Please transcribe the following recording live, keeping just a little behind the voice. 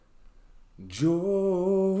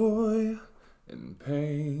Joy and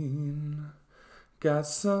pain, got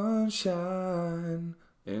sunshine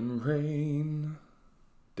and rain.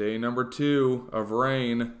 Day number 2 of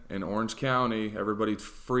rain in Orange County. Everybody's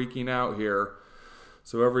freaking out here.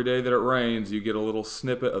 So every day that it rains, you get a little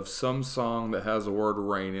snippet of some song that has the word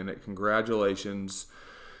rain in it. Congratulations.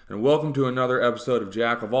 And welcome to another episode of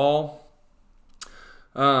Jack of All.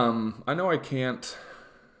 I know I can't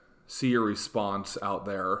see your response out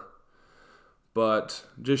there, but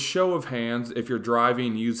just show of hands, if you're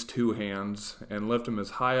driving, use 2 hands and lift them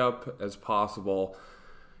as high up as possible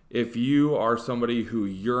if you are somebody who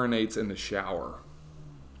urinates in the shower.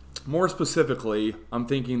 More specifically, I'm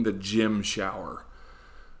thinking the gym shower.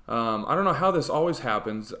 I don't know how this always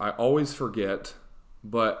happens. I always forget,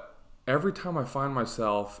 but every time I find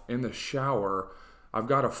myself in the shower, I've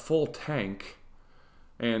got a full tank,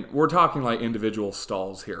 and we're talking like individual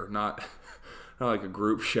stalls here, not like a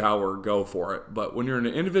group shower, go for it. But when you're in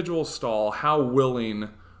an individual stall, how willing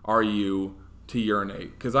are you to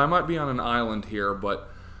urinate? Because I might be on an island here, but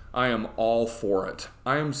I am all for it.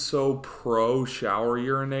 I am so pro shower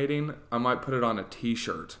urinating, I might put it on a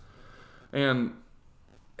t-shirt. And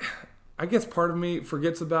I guess part of me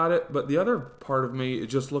forgets about it, but the other part of me is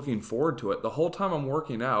just looking forward to it. The whole time I'm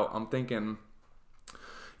working out, I'm thinking,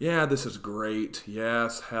 yeah, this is great.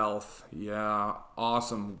 Yes, health. Yeah,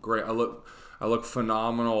 awesome. Great. I look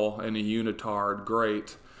phenomenal in a unitard.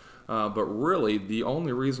 Great. But really, the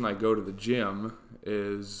only reason I go to the gym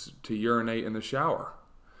is to urinate in the shower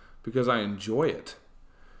because I enjoy it.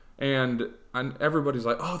 And everybody's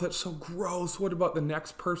like, oh, that's so gross. What about the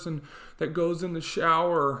next person that goes in the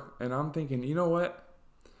shower? And I'm thinking, you know what?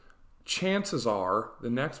 Chances are the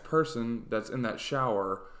next person that's in that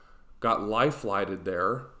shower got life flighted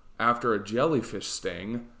there after a jellyfish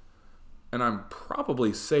sting, and I'm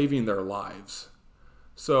probably saving their lives.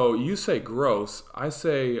 So you say gross, I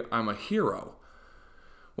say I'm a hero.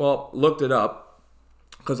 Well, looked it up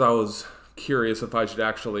because I was curious if I should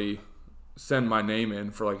actually send my name in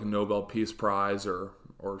for like a Nobel Peace Prize or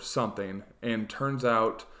something, and turns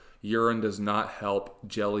out urine does not help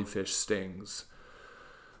jellyfish stings.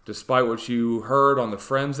 Despite what you heard on the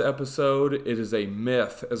Friends episode, it is a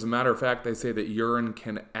myth. As a matter of fact, they say that urine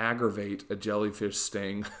can aggravate a jellyfish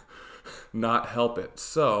sting, not help it.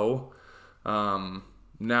 So,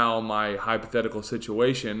 now my hypothetical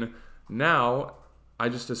situation, now I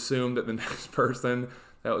just assume that the next person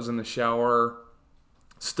that was in the shower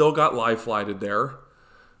still got life flighted there,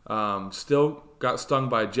 still got stung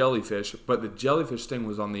by a jellyfish, but the jellyfish sting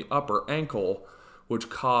was on the upper ankle, which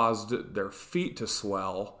caused their feet to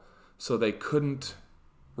swell, so they couldn't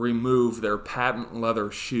remove their patent leather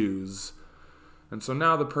shoes. And so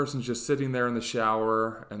now the person's just sitting there in the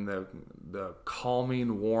shower, and the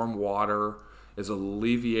calming warm water is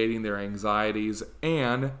alleviating their anxieties,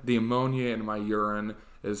 and the ammonia in my urine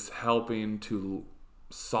is helping to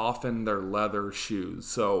soften their leather shoes.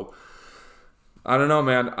 So I don't know,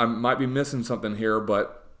 man. I might be missing something here,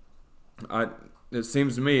 but it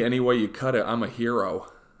seems to me, any way you cut it, I'm a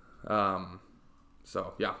hero.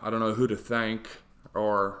 So yeah, I don't know who to thank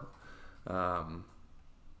or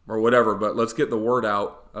whatever, but let's get the word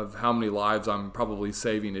out of how many lives I'm probably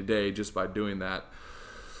saving a day just by doing that.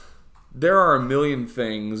 There are a million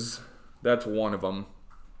things, that's one of them,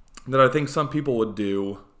 that I think some people would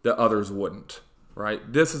do that others wouldn't, right?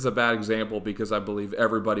 This is a bad example because I believe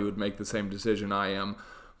everybody would make the same decision I am,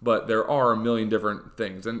 but there are a million different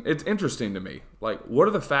things. And it's interesting to me, like, what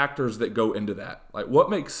are the factors that go into that? Like, what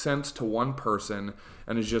makes sense to one person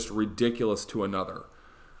and is just ridiculous to another?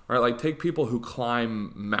 Right? Like, take people who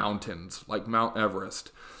climb mountains, like Mount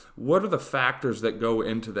Everest. What are the factors that go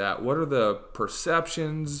into that? What are the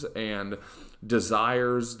perceptions and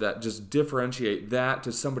desires that just differentiate that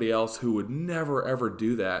to somebody else who would never, ever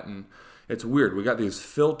do that? And it's weird. We got these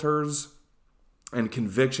filters and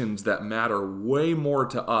convictions that matter way more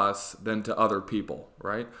to us than to other people,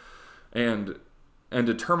 right? And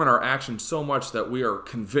determine our actions so much that we are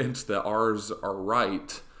convinced that ours are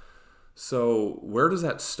right. So where does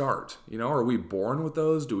that start? You know, are we born with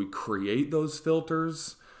those? Do we create those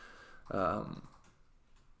filters? I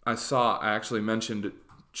actually mentioned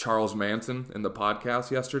Charles Manson in the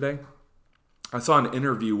podcast yesterday. I saw an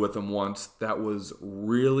interview with him once that was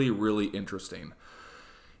really, really interesting.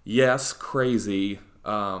 Yes, crazy,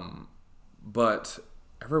 but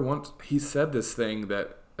every once he said this thing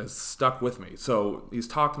that has stuck with me. So he's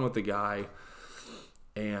talking with the guy,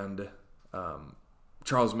 and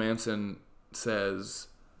Charles Manson says,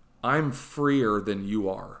 "I'm freer than you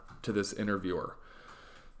are," to this interviewer.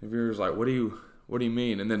 The interviewer's like, what do you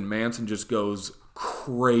mean? And then Manson just goes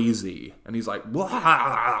crazy, and he's like,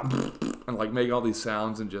 blah, and like make all these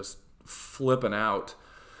sounds and just flipping out.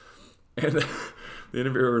 And the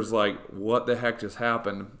interviewer's like, what the heck just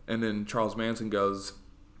happened? And then Charles Manson goes,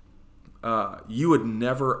 you would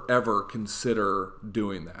never, ever consider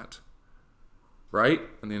doing that, right?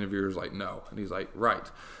 And the interviewer's like, no. And he's like,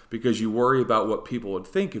 right. Because you worry about what people would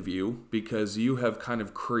think of you, because you have kind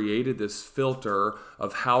of created this filter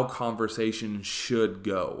of how conversation should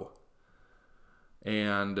go.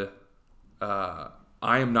 And I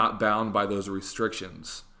am not bound by those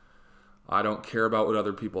restrictions. I don't care about what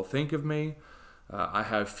other people think of me. I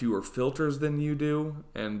have fewer filters than you do,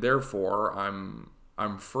 and therefore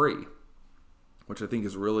I'm free, which I think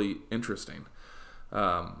is really interesting.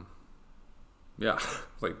 Yeah,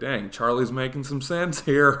 like, dang, Charlie's making some sense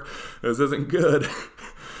here. This isn't good.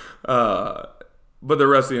 But the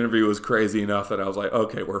rest of the interview was crazy enough that I was like,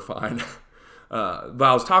 okay, we're fine. But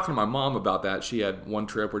I was talking to my mom about that. She had one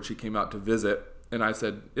trip where she came out to visit, and I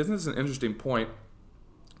said, isn't this an interesting point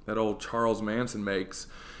that old Charles Manson makes?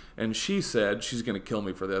 And she said, she's going to kill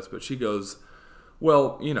me for this, but she goes,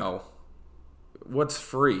 well, you know, what's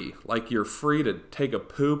free? Like, you're free to take a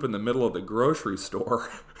poop in the middle of the grocery store,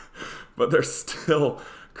 but there's still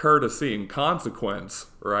courtesy and consequence,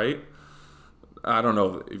 right? I don't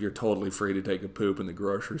know if you're totally free to take a poop in the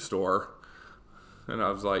grocery store. And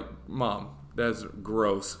I was like, Mom, that's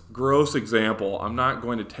gross. Gross example. I'm not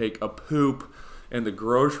going to take a poop in the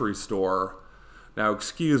grocery store. Now,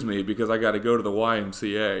 excuse me, because I got to go to the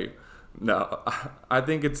YMCA. No, I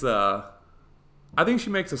think it's I think she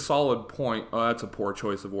makes a solid point. Oh, that's a poor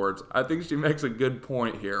choice of words. I think she makes a good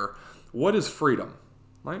point here. What is freedom?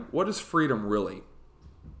 Right? What is freedom really?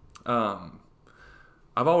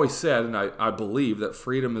 I've always said, and I believe, that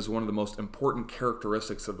freedom is one of the most important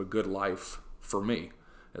characteristics of a good life for me.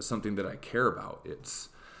 It's something that I care about. It's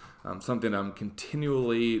something I'm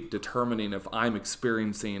continually determining if I'm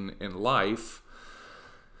experiencing in life.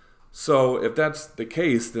 So if that's the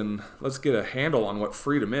case, then let's get a handle on what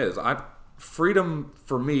freedom is. Freedom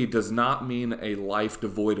for me does not mean a life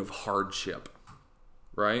devoid of hardship,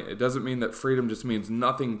 right? It doesn't mean that freedom just means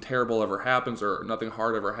nothing terrible ever happens or nothing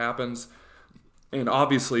hard ever happens. And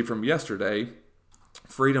obviously from yesterday,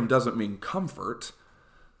 freedom doesn't mean comfort.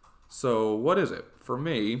 So what is it? For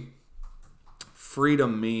me,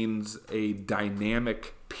 freedom means a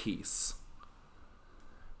dynamic peace.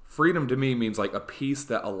 Freedom to me means like a peace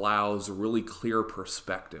that allows really clear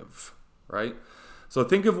perspective, right? So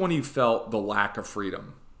think of when you felt the lack of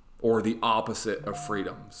freedom or the opposite of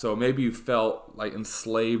freedom. So maybe you felt like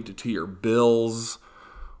enslaved to your bills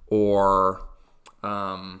or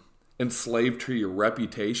enslaved to your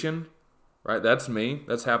reputation, right? That's me.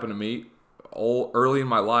 That's happened to me. Early in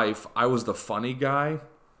my life, I was the funny guy.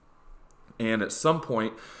 And at some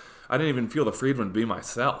point, I didn't even feel the freedom to be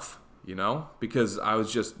myself, you know? Because I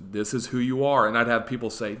was just, this is who you are. And I'd have people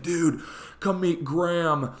say, dude, come meet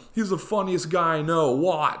Graham. He's the funniest guy I know.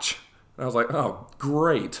 Watch. And I was like, oh,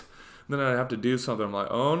 great. And then I'd have to do something. I'm like,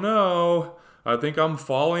 oh no, I think I'm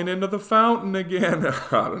falling into the fountain again. I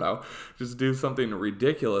don't know. Just do something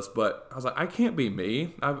ridiculous. But I was like, I can't be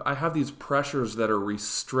me. I have these pressures that are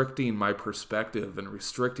restricting my perspective and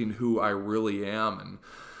restricting who I really am.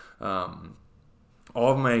 And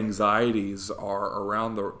all of my anxieties are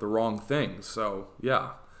around the wrong things. So,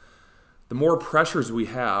 yeah. The more pressures we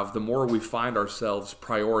have, the more we find ourselves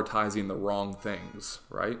prioritizing the wrong things,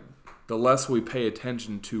 right? The less we pay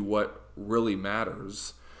attention to what really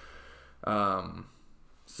matters.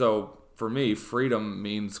 So for me, freedom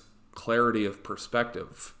means clarity of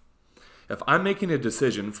perspective. If I'm making a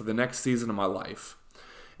decision for the next season of my life,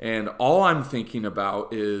 and all I'm thinking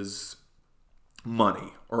about is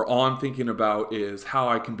money, or all I'm thinking about is how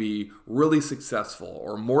I can be really successful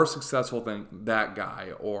or more successful than that guy,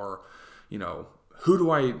 or, you know, who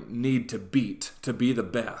do I need to beat to be the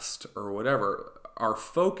best, or whatever, our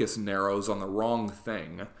focus narrows on the wrong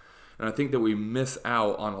thing. And I think that we miss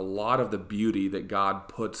out on a lot of the beauty that God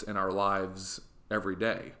puts in our lives every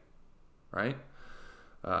day, right?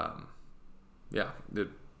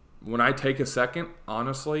 When I take a second,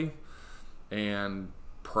 honestly, and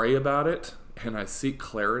pray about it, and I seek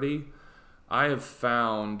clarity, I have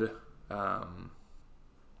found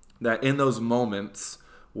that in those moments,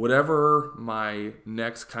 whatever my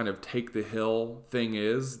next kind of take the hill thing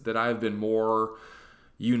is, that I've been more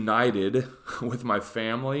united with my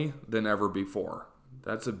family than ever before.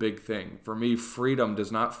 That's a big thing. For me, freedom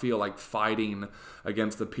does not feel like fighting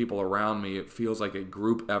against the people around me. It feels like a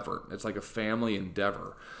group effort. It's like a family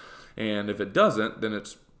endeavor. And if it doesn't, then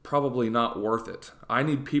it's probably not worth it. I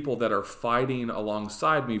need people that are fighting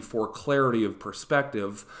alongside me for clarity of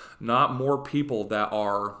perspective, not more people that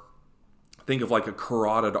are think of like a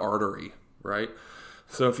carotid artery, right?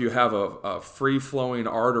 So if you have a free-flowing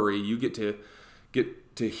artery, you get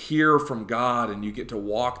to hear from God, and you get to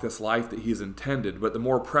walk this life that He's intended. But the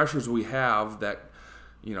more pressures we have that,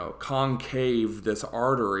 concave this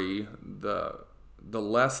artery, the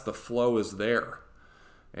less the flow is there.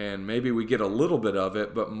 And maybe we get a little bit of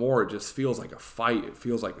it, but more it just feels like a fight. It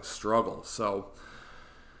feels like a struggle. So,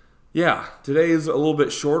 yeah, today is a little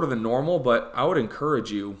bit shorter than normal, but I would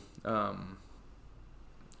encourage you,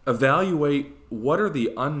 evaluate what are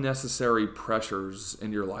the unnecessary pressures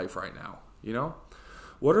in your life right now,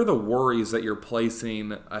 What are the worries that you're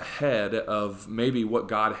placing ahead of maybe what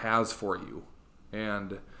God has for you?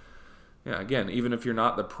 And again, even if you're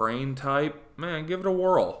not the praying type, man, give it a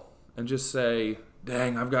whirl and just say,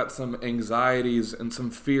 dang, I've got some anxieties and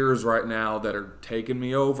some fears right now that are taking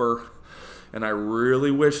me over, and I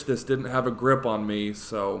really wish this didn't have a grip on me.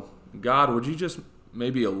 So, God, would you just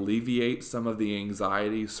maybe alleviate some of the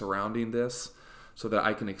anxiety surrounding this so that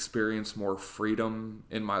I can experience more freedom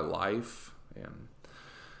in my life? And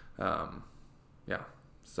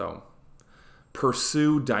so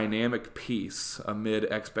pursue dynamic peace amid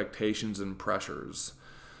expectations and pressures.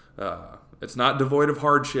 It's not devoid of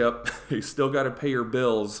hardship. You still got to pay your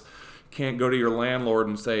bills. You can't go to your landlord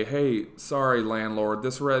and say, hey, sorry, landlord,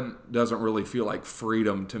 this rent doesn't really feel like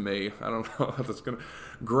freedom to me. I don't know how that's going to...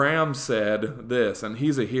 Graham said this, and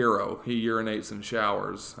he's a hero. He urinates in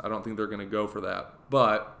showers. I don't think they're going to go for that.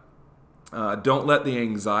 But don't let the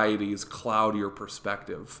anxieties cloud your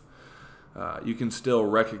perspective. You can still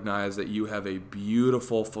recognize that you have a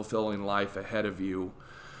beautiful, fulfilling life ahead of you,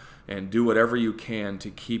 and do whatever you can to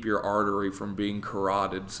keep your artery from being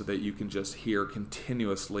carotid so that you can just hear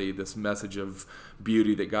continuously this message of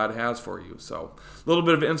beauty that God has for you. So a little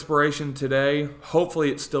bit of inspiration today.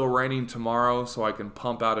 Hopefully it's still raining tomorrow so I can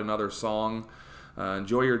pump out another song.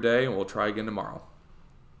 Enjoy your day, and we'll try again tomorrow.